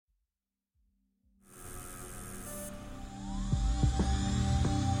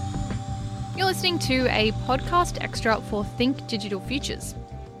You're listening to a podcast extra for Think Digital Futures.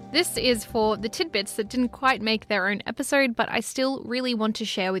 This is for the tidbits that didn't quite make their own episode, but I still really want to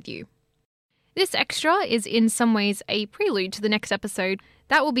share with you. This extra is in some ways a prelude to the next episode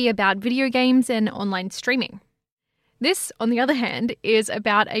that will be about video games and online streaming. This, on the other hand, is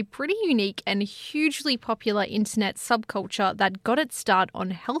about a pretty unique and hugely popular internet subculture that got its start on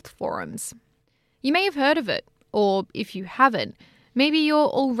health forums. You may have heard of it, or if you haven't, maybe you're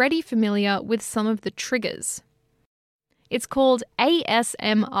already familiar with some of the triggers. It's called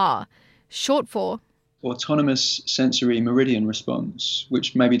ASMR, short for Autonomous Sensory Meridian Response,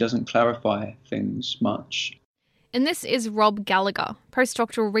 which maybe doesn't clarify things much. And this is Rob Gallagher,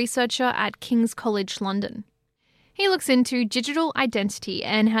 postdoctoral researcher at King's College London. He looks into digital identity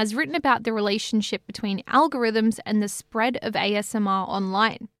and has written about the relationship between algorithms and the spread of ASMR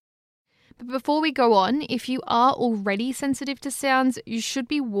online. But before we go on, if you are already sensitive to sounds, you should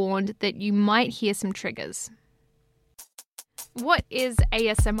be warned that you might hear some triggers. What is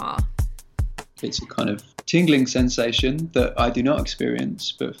ASMR? It's a kind of tingling sensation that I do not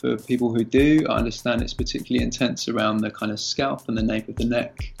experience, but for people who do, I understand it's particularly intense around the kind of scalp and the nape of the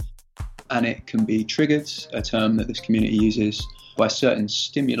neck. And it can be triggered, a term that this community uses, by certain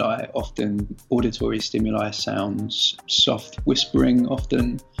stimuli, often auditory stimuli, sounds, soft whispering,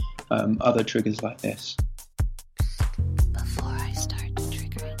 often other triggers like this. Before I start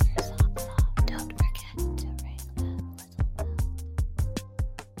triggering your socks off, don't forget to ring that little bell.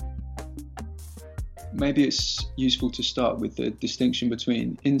 Maybe it's useful to start with the distinction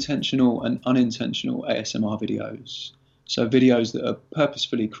between intentional and unintentional ASMR videos. So videos that are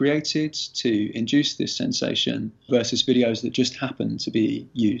purposefully created to induce this sensation versus videos that just happen to be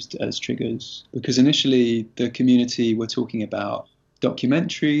used as triggers. Because initially the community were talking about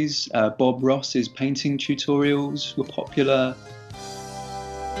documentaries, Bob Ross's painting tutorials were popular.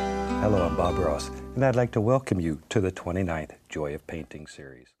 Hello, I'm Bob Ross, and I'd like to welcome you to the 29th Joy of Painting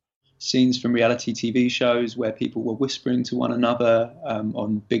series. Scenes from reality TV shows where people were whispering to one another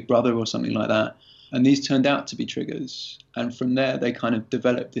on Big Brother or something like that. And these turned out to be triggers. And from there, they kind of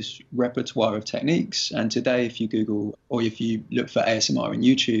developed this repertoire of techniques. And today, if you Google or if you look for ASMR on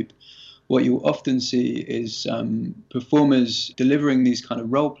YouTube, what you'll often see is performers delivering these kind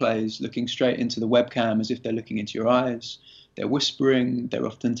of role plays, looking straight into the webcam as if they're looking into your eyes. They're whispering. They're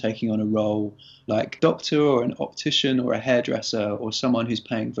often taking on a role like a doctor or an optician or a hairdresser or someone who's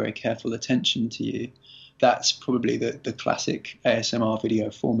paying very careful attention to you. That's probably the classic ASMR video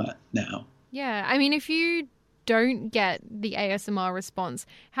format now. Yeah, I mean, if you don't get the ASMR response,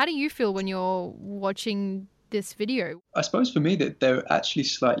 how do you feel when you're watching this video? I suppose for me that they're actually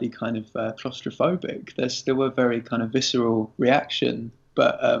slightly kind of claustrophobic. There's still a very kind of visceral reaction,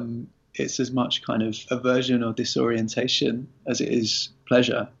 but it's as much kind of aversion or disorientation as it is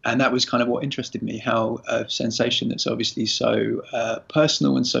pleasure. And that was kind of what interested me, how a sensation that's obviously so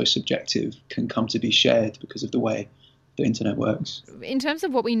personal and so subjective can come to be shared because of the way the internet works. In terms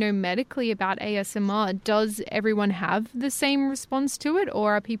of what we know medically about ASMR, does everyone have the same response to it,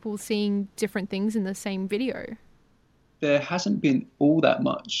 or are people seeing different things in the same video? There hasn't been all that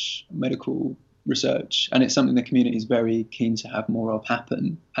much medical research, and it's something the community is very keen to have more of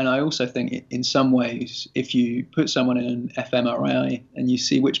happen. And I also think in some ways, if you put someone in an fMRI and you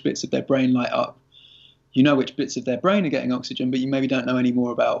see which bits of their brain light up, you know which bits of their brain are getting oxygen, but you maybe don't know any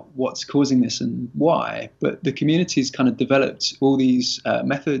more about what's causing this and why. But the community's kind of developed all these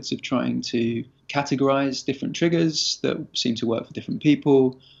methods of trying to categorize different triggers that seem to work for different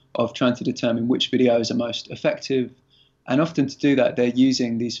people, of trying to determine which videos are most effective. And often to do that, they're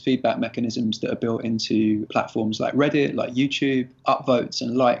using these feedback mechanisms that are built into platforms like Reddit, like YouTube. Upvotes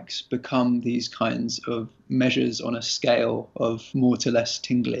and likes become these kinds of measures on a scale of more to less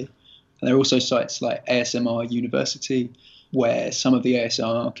tingly. And there are also sites like ASMR University, where some of the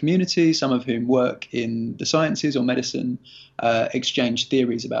ASMR community, some of whom work in the sciences or medicine, exchange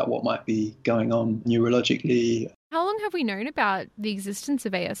theories about what might be going on neurologically. How long have we known about the existence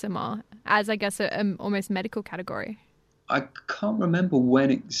of ASMR as, I guess, an almost medical category? I can't remember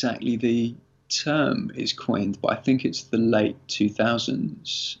when exactly the term is coined, but I think it's the late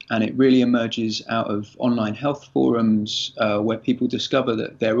 2000s, and it really emerges out of online health forums where people discover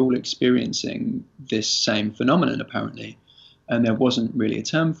that they're all experiencing this same phenomenon apparently, and there wasn't really a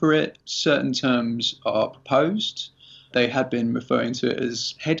term for it. Certain terms are proposed. They had been referring to it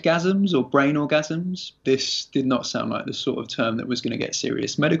as headgasms or brain orgasms. This did not sound like the sort of term that was going to get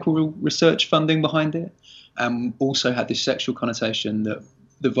serious medical research funding behind it, and also had this sexual connotation that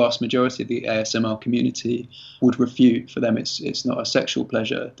the vast majority of the ASMR community would refute. For them, it's not a sexual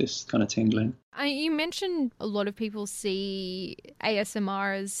pleasure, this kind of tingling. You mentioned a lot of people see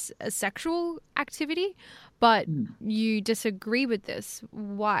ASMR as a sexual activity, but you disagree with this.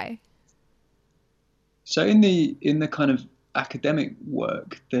 Why? So in the kind of academic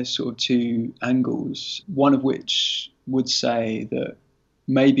work, there's sort of two angles, one of which would say that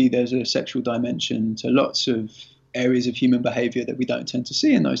maybe there's a sexual dimension to lots of areas of human behaviour that we don't tend to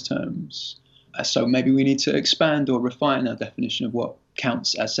see in those terms. So maybe we need to expand or refine our definition of what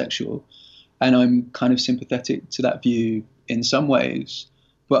counts as sexual. And I'm kind of sympathetic to that view in some ways.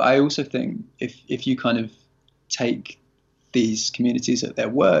 But I also think if you kind of take these communities at their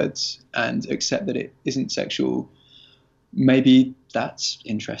words and accept that it isn't sexual, maybe that's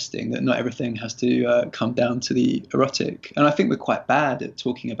interesting, that not everything has to come down to the erotic. And I think we're quite bad at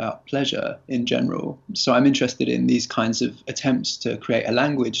talking about pleasure in general. So I'm interested in these kinds of attempts to create a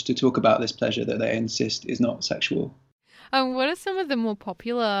language to talk about this pleasure that they insist is not sexual. What are some of the more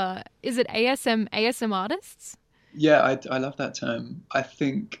popular, is it ASM artists? Yeah, I love that term. I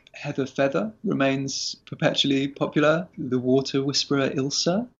think Heather Feather remains perpetually popular, the water whisperer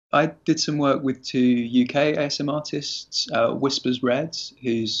Ilsa. I did some work with two UK ASM artists, Whispers Red,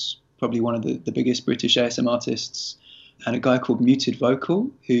 who's probably one of the biggest British ASM artists, and a guy called Muted Vocal,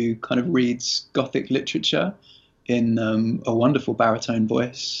 who kind of reads Gothic literature in a wonderful baritone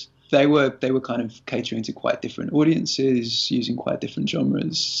voice. They were kind of catering to quite different audiences, using quite different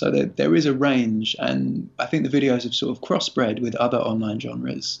genres. So there is a range, and I think the videos have sort of crossbred with other online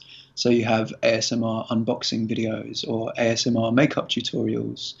genres. So you have ASMR unboxing videos, or ASMR makeup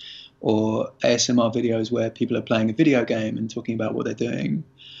tutorials, or ASMR videos where people are playing a video game and talking about what they're doing.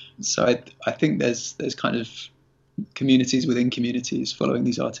 So I think there's kind of communities within communities following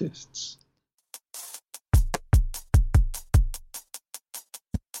these artists.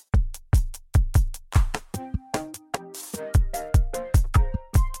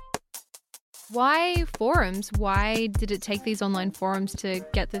 Why forums? Why did it take these online forums to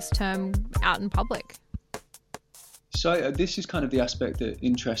get this term out in public? So this is kind of the aspect that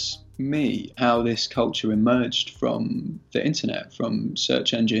interests me, how this culture emerged from the internet, from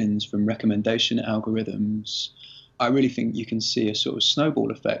search engines, from recommendation algorithms. I really think you can see a sort of snowball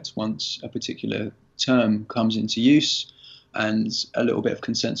effect once a particular term comes into use and a little bit of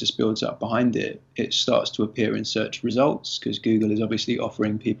consensus builds up behind it. It starts to appear in search results because Google is obviously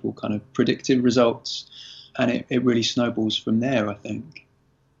offering people kind of predictive results, and it really snowballs from there, I think.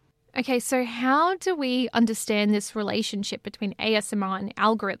 Okay, so how do we understand this relationship between ASMR and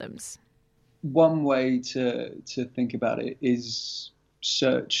algorithms? One way to think about it is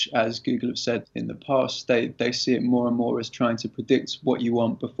search, as Google have said in the past. They see it more and more as trying to predict what you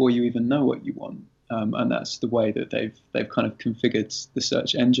want before you even know what you want. And that's the way that they've kind of configured the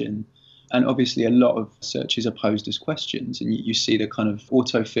search engine. And obviously a lot of searches are posed as questions, and you see the kind of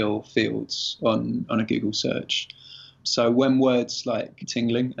autofill fields on a Google search. So when words like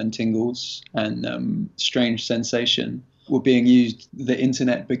tingling and tingles and strange sensation were being used, the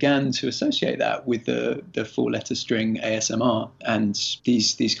internet began to associate that with the four-letter string ASMR. And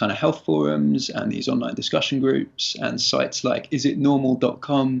these kind of health forums and these online discussion groups and sites like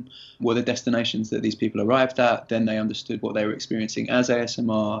isitnormal.com were the destinations that these people arrived at. Then they understood what they were experiencing as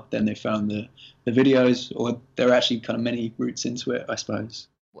ASMR. Then they found the videos, or there are actually kind of many routes into it, I suppose.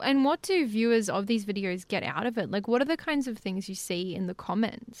 And what do viewers of these videos get out of it? Like, what are the kinds of things you see in the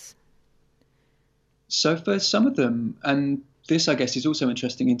comments? So for some of them, and this, I guess, is also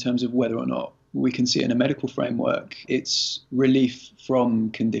interesting in terms of whether or not we can see it in a medical framework, it's relief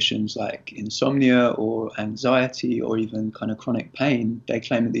from conditions like insomnia or anxiety or even kind of chronic pain. They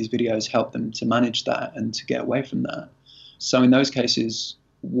claim that these videos help them to manage that and to get away from that. So in those cases,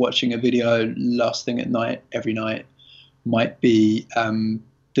 watching a video last thing at night, every night, might be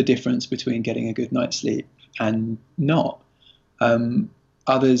the difference between getting a good night's sleep and not.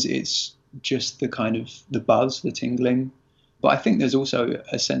 Others, it's just the kind of the buzz, the tingling. But I think there's also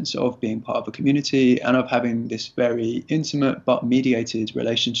a sense of being part of a community and of having this very intimate but mediated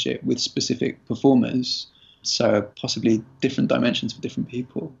relationship with specific performers. So possibly different dimensions for different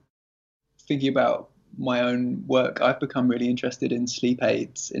people. Thinking about my own work, I've become really interested in sleep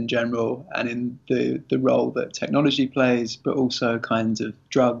aids in general and in the role that technology plays, but also kinds of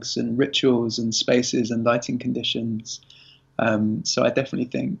drugs and rituals and spaces and lighting conditions. So I definitely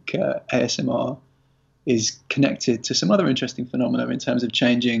think ASMR is connected to some other interesting phenomena in terms of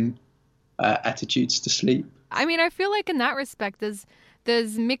changing attitudes to sleep. I mean, I feel like in that respect,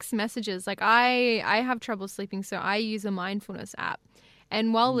 there's mixed messages. Like I have trouble sleeping, so I use a mindfulness app.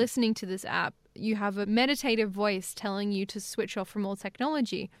 And while listening to this app, you have a meditative voice telling you to switch off from all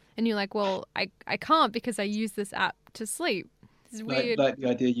technology. And you're like, well, I can't because I use this app to sleep. It's weird. Like the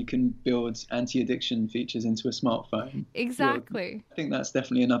idea you can build anti-addiction features into a smartphone. Exactly. I think that's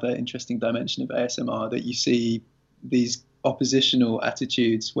definitely another interesting dimension of ASMR, that you see these oppositional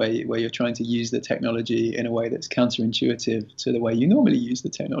attitudes where you're trying to use the technology in a way that's counterintuitive to the way you normally use the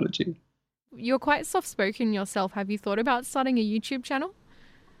technology. You're quite soft-spoken yourself. Have you thought about starting a YouTube channel?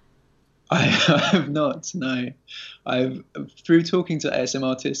 I have not, no. Through talking to ASMR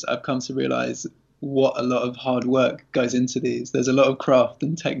artists, I've come to realize what a lot of hard work goes into these. There's a lot of craft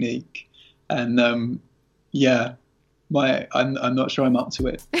and technique, and I'm not sure I'm up to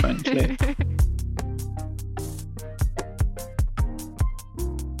it, frankly.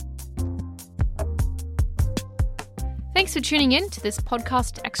 Thanks for tuning in to this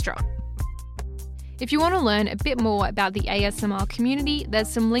podcast extra. If you want to learn a bit more about the ASMR community, there's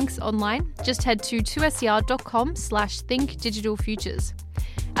some links online. Just head to 2ser.com/thinkdigitalfutures.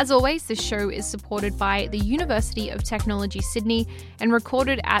 As always, this show is supported by the University of Technology Sydney and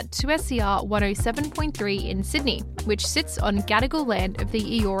recorded at 2SER 107.3 in Sydney, which sits on Gadigal land of the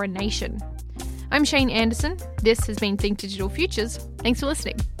Eora Nation. I'm Shane Anderson. This has been Think Digital Futures. Thanks for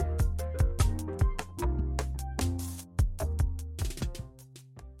listening.